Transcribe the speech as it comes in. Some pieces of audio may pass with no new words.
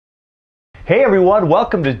Hey everyone,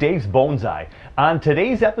 welcome to Dave's Bonsai. On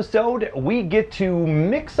today's episode, we get to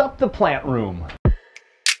mix up the plant room.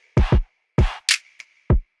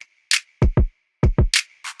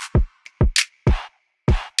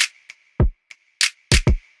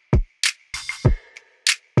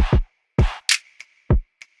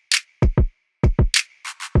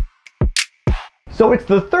 So it's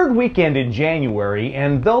the third weekend in January,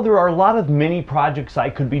 and though there are a lot of mini projects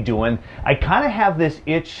I could be doing, I kind of have this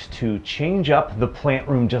itch to change up the plant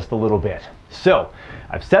room just a little bit. So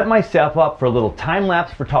I've set myself up for a little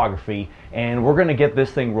time-lapse photography, and we're going to get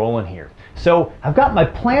this thing rolling here. So I've got my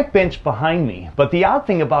plant bench behind me, but the odd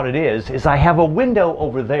thing about it is I have a window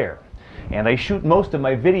over there. And I shoot most of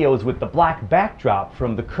my videos with the black backdrop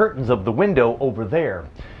from the curtains of the window over there.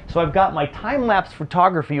 So I've got my time-lapse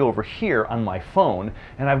photography over here on my phone,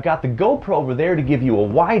 and I've got the GoPro over there to give you a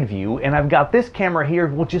wide view, and I've got this camera here,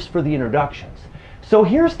 well, just for the introductions. So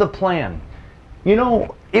here's the plan. You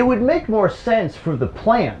know, it would make more sense for the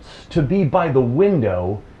plants to be by the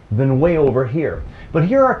window than way over here. But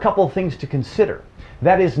here are a couple of things to consider.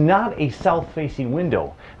 That is not a south-facing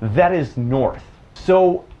window. That is north.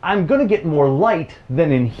 So I'm going to get more light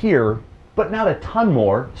than in here, but not a ton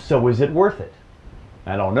more, so is it worth it?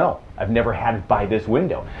 I don't know. I've never had it by this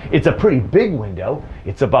window. It's a pretty big window.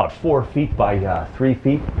 It's about 4 feet by 3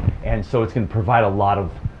 feet, and so it's going to provide a lot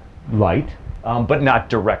of light, but not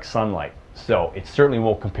direct sunlight. So it certainly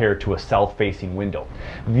won't compare to a south-facing window.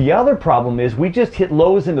 The other problem is we just hit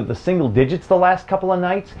lows into the single digits the last couple of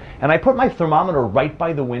nights, and I put my thermometer right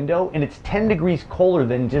by the window, and it's 10 degrees colder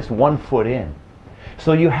than just 1 foot in.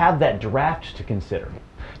 So you have that draft to consider.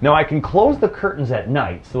 Now I can close the curtains at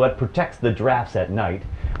night, so that protects the drafts at night.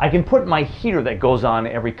 I can put my heater that goes on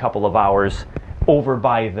every couple of hours over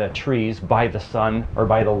by the trees, by the sun, or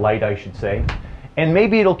by the light I should say, and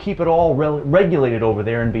maybe it'll keep it all regulated over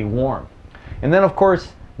there and be warm. And then of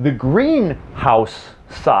course the greenhouse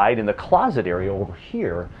side in the closet area over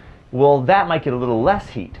here, well, that might get a little less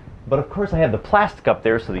heat. But of course I have the plastic up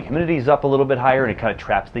there, so the humidity is up a little bit higher and it kind of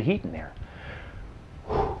traps the heat in there.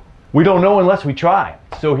 We don't know unless we try.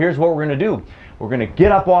 So here's what we're going to do. We're going to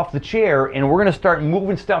get up off the chair and we're going to start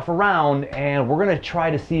moving stuff around, and we're going to try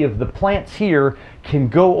to see if the plants here can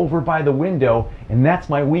go over by the window, and that's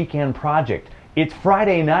my weekend project. It's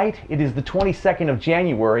Friday night. It is the 22nd of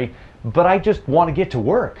January, but I just want to get to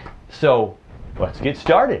work. So let's get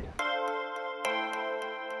started.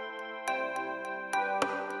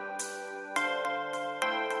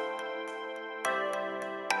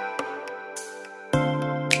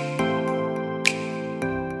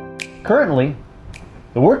 Currently,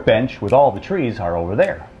 the workbench with all the trees are over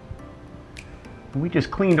there. We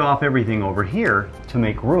just cleaned off everything over here to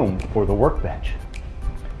make room for the workbench.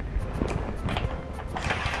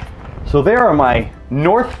 So there are my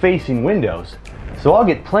north-facing windows, so I'll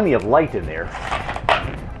get plenty of light in there.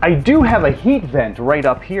 I do have a heat vent right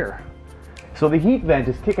up here. So the heat vent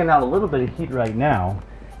is kicking out a little bit of heat right now,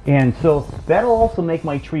 and so that'll also make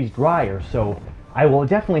my trees drier. So I will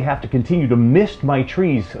definitely have to continue to mist my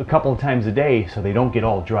trees a couple of times a day so they don't get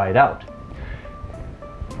all dried out.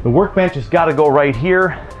 The workbench has got to go right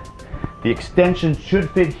here. The extension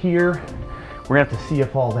should fit here. We're going to have to see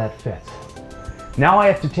if all that fits. Now I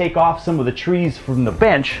have to take off some of the trees from the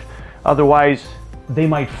bench, otherwise they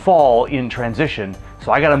might fall in transition,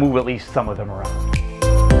 so I got to move at least some of them around.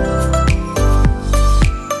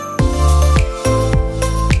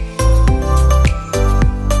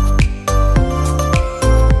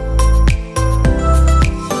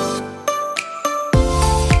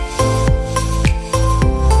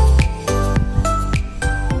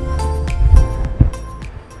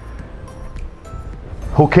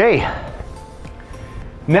 Okay,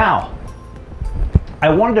 now I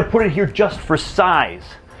wanted to put it here just for size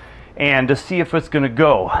and to see if it's going to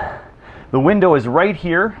go. The window is right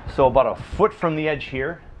here, so about a foot from the edge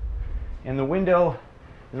here, and the window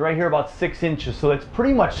is right here about 6 inches, so it's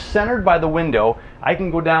pretty much centered by the window. I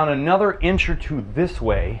can go down another inch or two this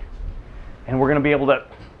way, and we're going to be able to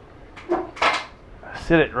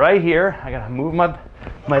sit it right here. I got to move my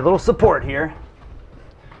little support here,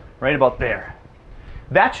 right about there.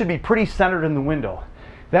 That should be pretty centered in the window.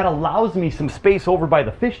 That allows me some space over by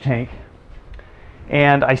the fish tank,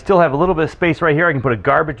 and I still have a little bit of space right here. I can put a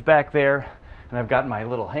garbage back there, and I've got my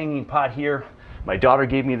little hanging pot here. My daughter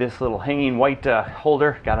gave me this little hanging white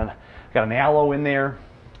holder. Got an aloe in there.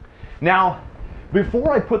 Now,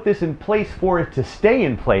 before I put this in place for it to stay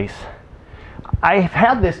in place, I've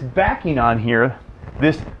had this backing on here,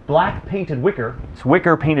 this black painted wicker. It's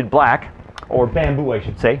wicker painted black, or bamboo I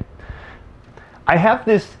should say. I have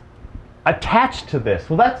this attached to this.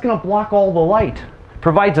 Well, that's going to block all the light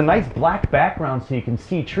provides a nice black background so you can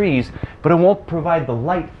see trees, but it won't provide the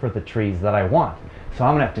light for the trees that I want. So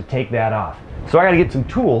I'm gonna have to take that off. So I gotta get some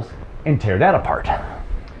tools and tear that apart.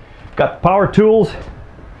 Got the power tools.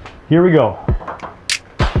 Here we go.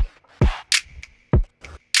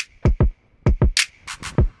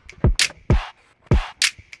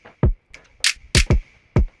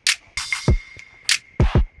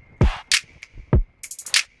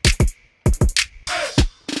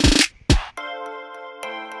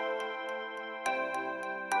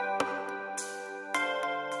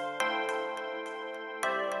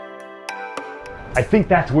 I think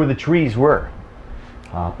that's where the trees were,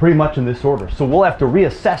 pretty much in this order. So we'll have to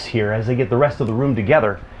reassess here as I get the rest of the room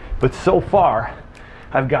together. But so far,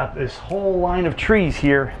 I've got this whole line of trees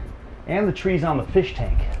here and the trees on the fish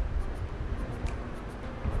tank.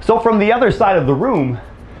 So from the other side of the room,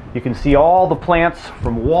 you can see all the plants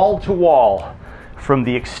from wall to wall, from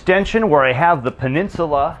the extension where I have the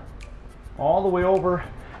peninsula all the way over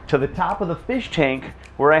to the top of the fish tank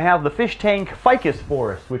where I have the fish tank ficus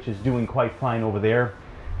forest, which is doing quite fine over there.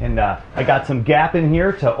 And I got some gap in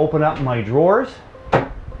here to open up my drawers.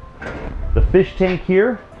 The fish tank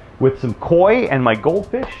here with some koi and my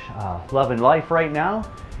goldfish, loving life right now.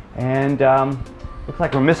 And looks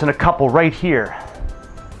like we're missing a couple right here.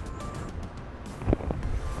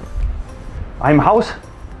 I'm house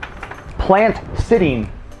plant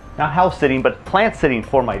sitting, not house sitting, but plant sitting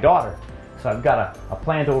for my daughter. So I've got a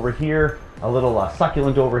plant over here, a little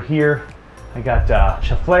succulent over here. I got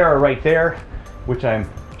Schefflera right there, which I'm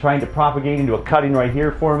trying to propagate into a cutting right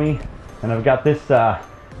here for me. And I've got this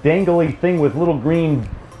dangly thing with little green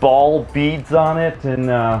ball beads on it, and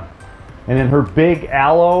then her big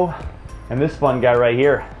aloe, and this fun guy right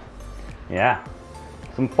here. Yeah,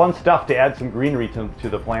 some fun stuff to add some greenery to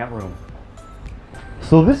the plant room.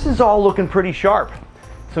 So this is all looking pretty sharp.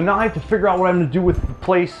 So now I have to figure out what I'm going to do with the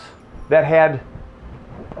place that had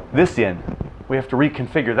this in. We have to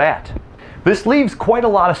reconfigure that. This leaves quite a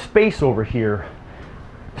lot of space over here.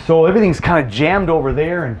 So everything's kind of jammed over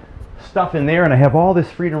there and stuff in there, and I have all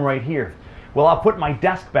this freedom right here. Well, I'll put my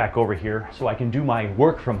desk back over here so I can do my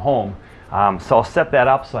work from home. So I'll set that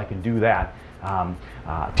up so I can do that.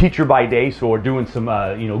 Teacher by day, so we're doing some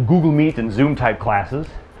Google Meet and Zoom type classes.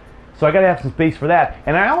 So I gotta have some space for that.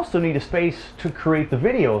 And I also need a space to create the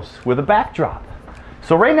videos with a backdrop.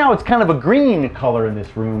 So right now it's kind of a green color in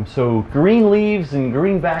this room, so green leaves and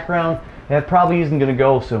green background, that probably isn't going to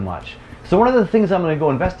go so much. So one of the things I'm going to go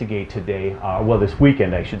investigate today, well this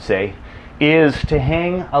weekend I should say, is to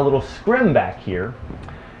hang a little scrim back here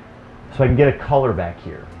so I can get a color back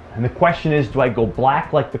here. And the question is, do I go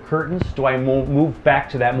black like the curtains? Do I move back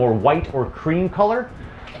to that more white or cream color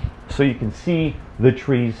so you can see the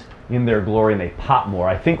trees in their glory and they pop more?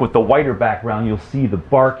 I think with the whiter background you'll see the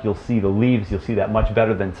bark, you'll see the leaves, you'll see that much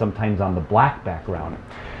better than sometimes on the black background.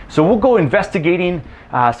 So we'll go investigating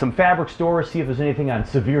some fabric stores, see if there's anything on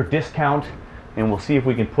severe discount, and we'll see if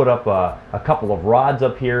we can put up a couple of rods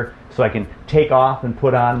up here so I can take off and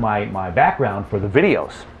put on my background for the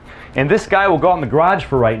videos. And this guy will go out in the garage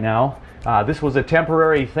for right now. This was a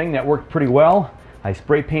temporary thing that worked pretty well. I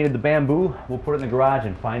spray painted the bamboo. We'll put it in the garage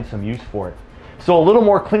and find some use for it. So a little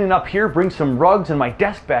more cleaning up here, bring some rugs and my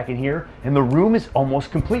desk back in here, and the room is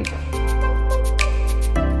almost complete.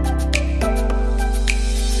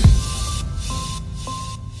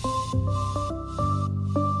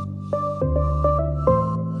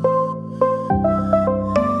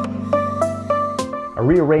 I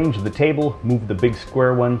rearranged the table, moved the big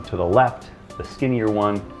square one to the left, the skinnier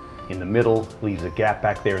one in the middle, leaves a gap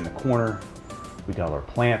back there in the corner. We got our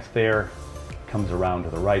plants there. Comes around to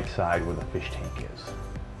the right side where the fish tank is.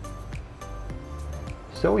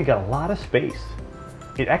 So we got a lot of space.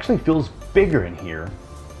 It actually feels bigger in here,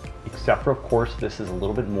 except for, of course, this is a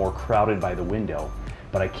little bit more crowded by the window.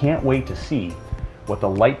 But I can't wait to see what the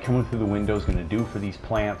light coming through the window is going to do for these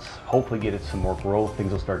plants. Hopefully get it some more growth.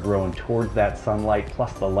 Things will start growing towards that sunlight,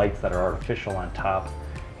 plus the lights that are artificial on top,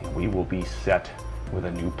 and we will be set with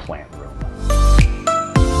a new plant room.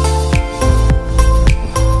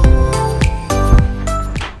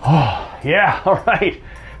 Oh, yeah, all right,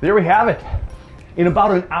 there we have it. In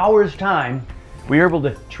about an hour's time, we were able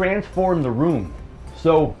to transform the room.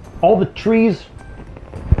 So all the trees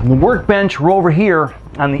and the workbench were over here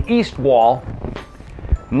on the east wall.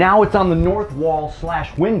 Now it's on the north wall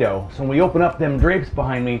 / window. So when we open up them drapes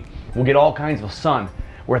behind me, we'll get all kinds of sun.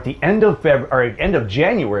 We're at the end of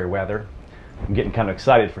January weather. I'm getting kind of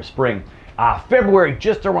excited for spring. February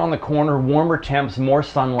just around the corner, warmer temps, more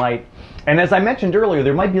sunlight. And as I mentioned earlier,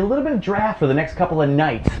 there might be a little bit of draft for the next couple of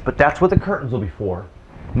nights, but that's what the curtains will be for.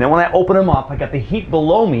 And then when I open them up, I got the heat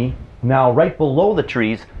below me now right below the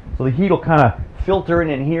trees, so the heat will kind of filter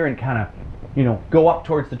in here and kind of, you know, go up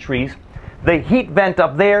towards the trees. The heat vent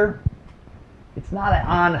up there, it's not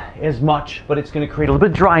on as much, but it's going to create a little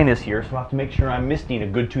bit of dryness here, so I'll have to make sure I'm misting a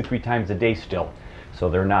good 2-3 times a day still, so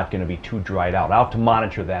they're not going to be too dried out. I'll have to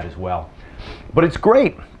monitor that as well. But it's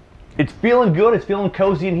great. It's feeling good. It's feeling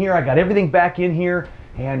cozy in here. I got everything back in here,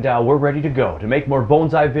 and we're ready to go to make more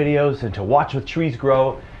bonsai videos and to watch the trees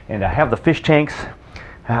grow and have the fish tanks.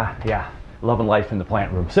 Yeah, loving life in the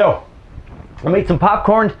plant room. So I made some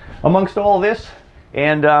popcorn amongst all of this,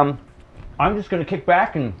 and I'm just going to kick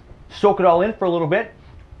back and soak it all in for a little bit,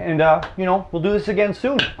 and you know, we'll do this again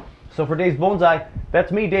soon. So for today's bonsai,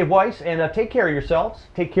 that's me, Dave Weiss, and take care of yourselves,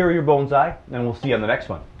 take care of your bonsai, and we'll see you on the next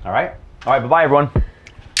one. All right, bye-bye, everyone.